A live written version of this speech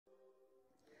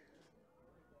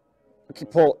Okay,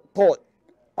 pull it, pull it.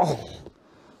 Oh,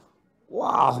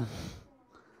 wow.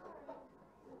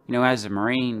 You know, as a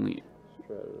Marine,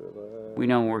 we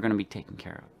know we're going to be taken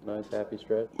care of. Nice, happy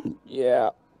stretch. Yeah.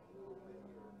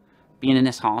 Being in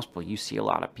this hospital, you see a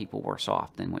lot of people worse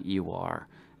off than what you are.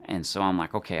 And so I'm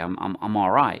like, okay, I'm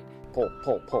all right. Pull,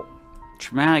 pull, pull.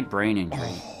 Traumatic brain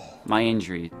injury. My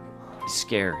injury is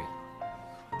scary.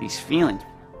 These feelings,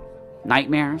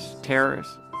 nightmares, terrors,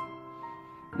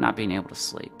 not being able to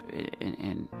sleep.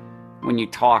 And when you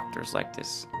talk, there's like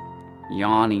this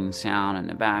yawning sound in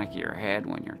the back of your head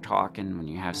when you're talking, when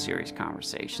you have serious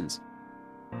conversations.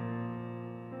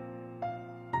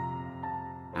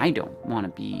 I don't want to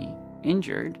be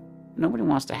injured. Nobody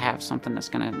wants to have something that's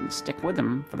going to stick with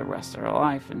them for the rest of their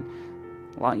life. And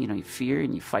a lot, you know, you fear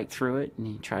and you fight through it and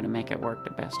you try to make it work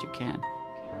the best you can.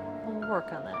 We'll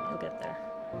work on that. You'll get there.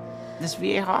 This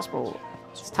VA hospital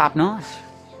is top notch.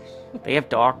 They have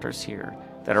doctors here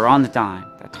that are on the dime,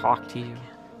 that talk to you,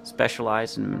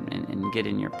 specialize in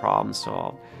getting your problem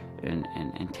solved,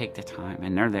 and take the time.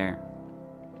 And they're there.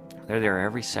 They're there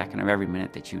every second of every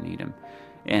minute that you need them.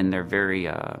 And they're very,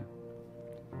 they're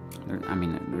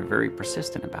very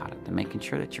persistent about it. They're making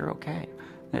sure that you're okay,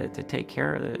 to take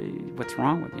care of what's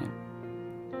wrong with you.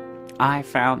 I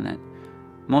found that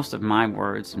most of my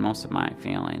words and most of my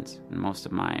feelings and most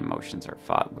of my emotions are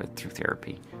fought with through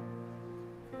therapy.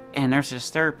 And there's this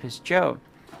therapist, Joe,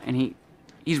 and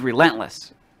he's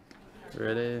relentless.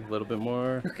 Ready? A little bit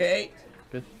more. Okay.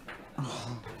 Good.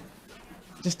 Oh,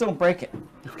 just don't break it.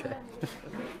 Okay.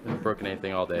 Haven't broken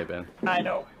anything all day, Ben. I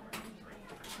know.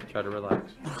 Try to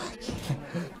relax.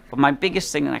 But my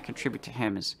biggest thing that I contribute to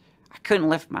him is I couldn't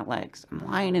lift my legs. I'm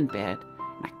lying in bed,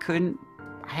 and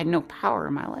I had no power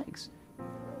in my legs.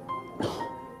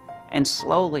 And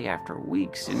slowly, after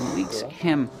weeks and weeks of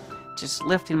him just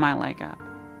lifting my leg up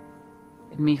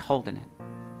and me holding it.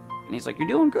 And he's like, you're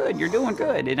doing good, you're doing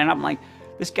good. And then I'm like,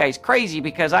 this guy's crazy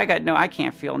because I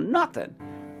can't feel nothing.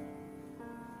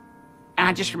 And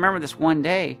I just remember this one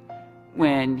day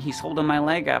when he's holding my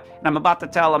leg up and I'm about to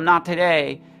tell him not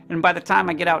today. And by the time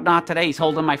I get out, not today, he's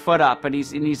holding my foot up and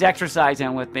he's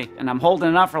exercising with me. And I'm holding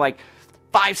it up for like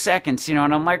 5 seconds, you know,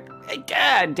 and I'm like,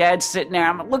 hey, Dad's sitting there.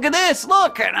 I'm like, look at this,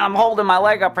 look. And I'm holding my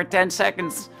leg up for 10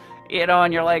 seconds, you know,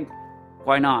 and you're like,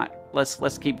 why not?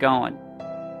 Let's keep going.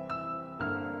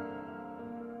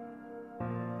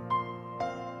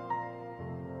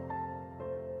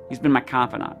 He's been my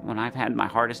confidant when I've had my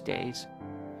hardest days,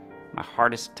 my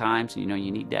hardest times. You know, you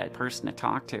need that person to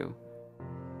talk to.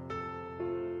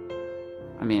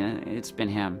 I mean, it's been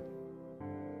him.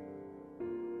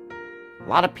 A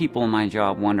lot of people in my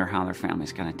job wonder how their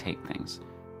family's going to take things.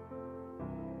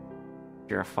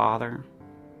 You're a father,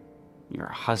 you're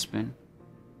a husband.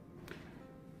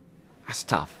 That's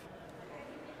tough.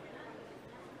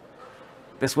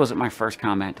 This wasn't my first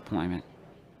combat deployment.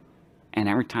 And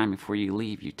every time before you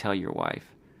leave, you tell your wife.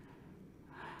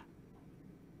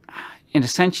 In a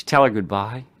sense, you tell her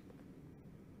goodbye,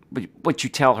 but you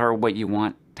tell her what you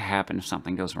want to happen if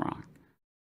something goes wrong.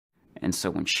 And so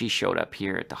when she showed up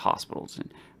here at the hospitals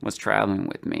and was traveling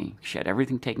with me, she had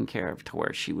everything taken care of to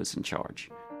where she was in charge.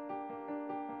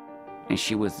 And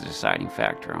she was the deciding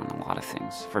factor on a lot of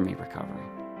things for me recovering.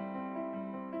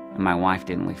 And my wife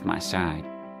didn't leave my side.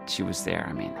 She was there.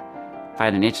 I mean, if I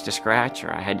had an itch to scratch,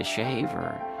 or I had to shave,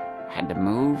 or I had to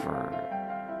move, or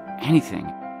anything.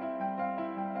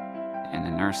 And the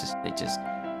nurses, they just,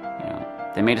 you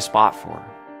know, they made a spot for her.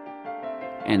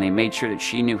 And they made sure that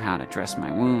she knew how to dress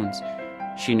my wounds.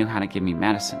 She knew how to give me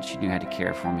medicine. She knew how to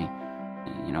care for me.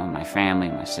 And, you know, my family,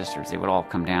 my sisters, they would all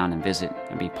come down and visit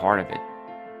and be part of it.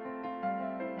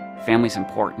 Family's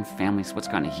important. Family's what's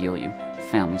going to heal you.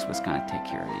 Family's what's going to take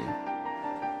care of you.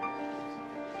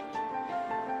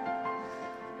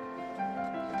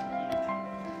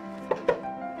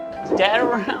 Dad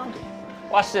around?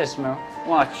 Watch this, Moo.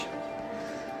 Watch.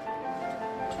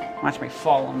 Watch me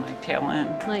fall on my tail end.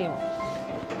 No, you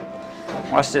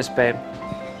won't. Watch this, babe.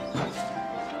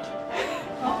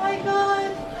 Oh my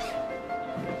God.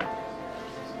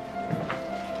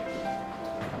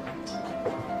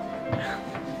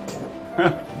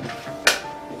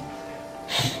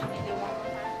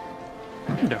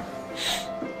 No.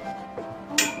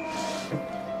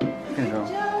 Good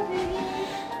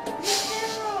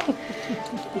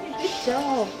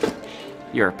job.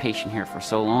 You're a patient here for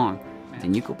so long,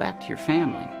 then you go back to your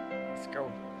family. Let's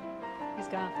go. He's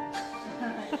gone.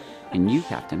 And you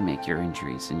have to make your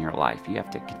injuries in your life. You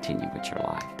have to continue with your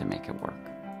life to make it work.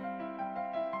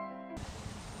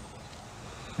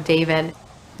 David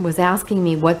was asking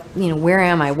me what, you know, where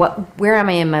am I? Where am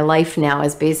I in my life now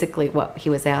is basically what he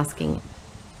was asking.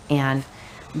 And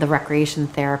The recreation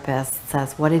therapist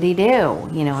says, what did he do?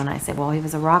 You know, and I said, well, he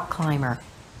was a rock climber.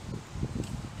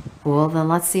 Well, then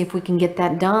let's see if we can get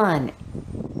that done.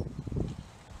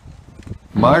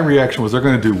 My reaction was, they're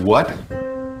going to do what?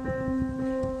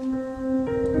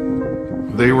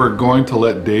 They were going to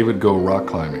let David go rock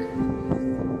climbing.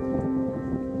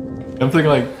 I'm thinking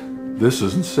like, this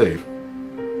isn't safe.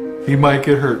 He might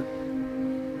get hurt.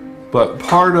 But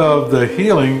part of the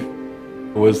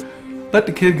healing was let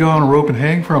the kid go on a rope and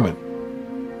hang from it.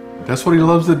 That's what he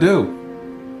loves to do.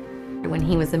 When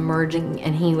he was emerging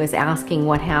and he was asking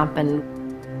what happened,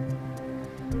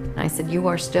 I said, you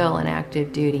are still an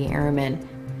active duty airman.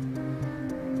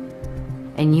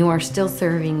 And you are still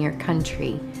serving your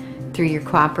country through your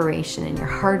cooperation and your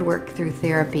hard work through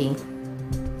therapy.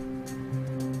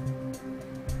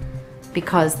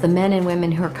 Because the men and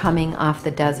women who are coming off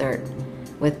the desert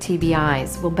with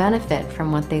TBIs will benefit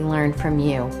from what they learned from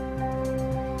you.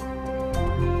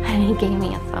 And he gave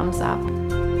me a thumbs up.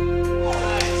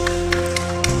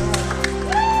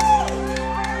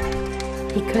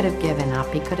 He could have given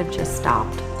up. He could have just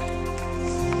stopped.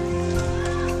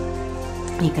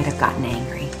 He could have gotten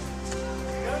angry.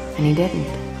 And he didn't.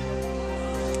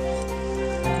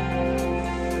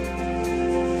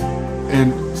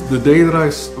 And the day that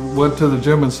I went to the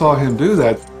gym and saw him do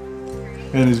that,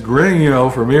 and he's grinning, you know,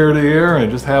 from ear to ear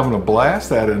and just having a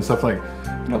blast at it and stuff like,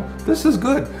 you know, this is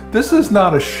good. This is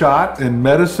not a shot in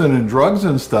medicine and drugs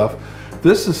and stuff.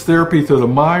 This is therapy to the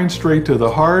mind, straight to the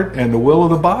heart, and the will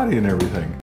of the body and everything.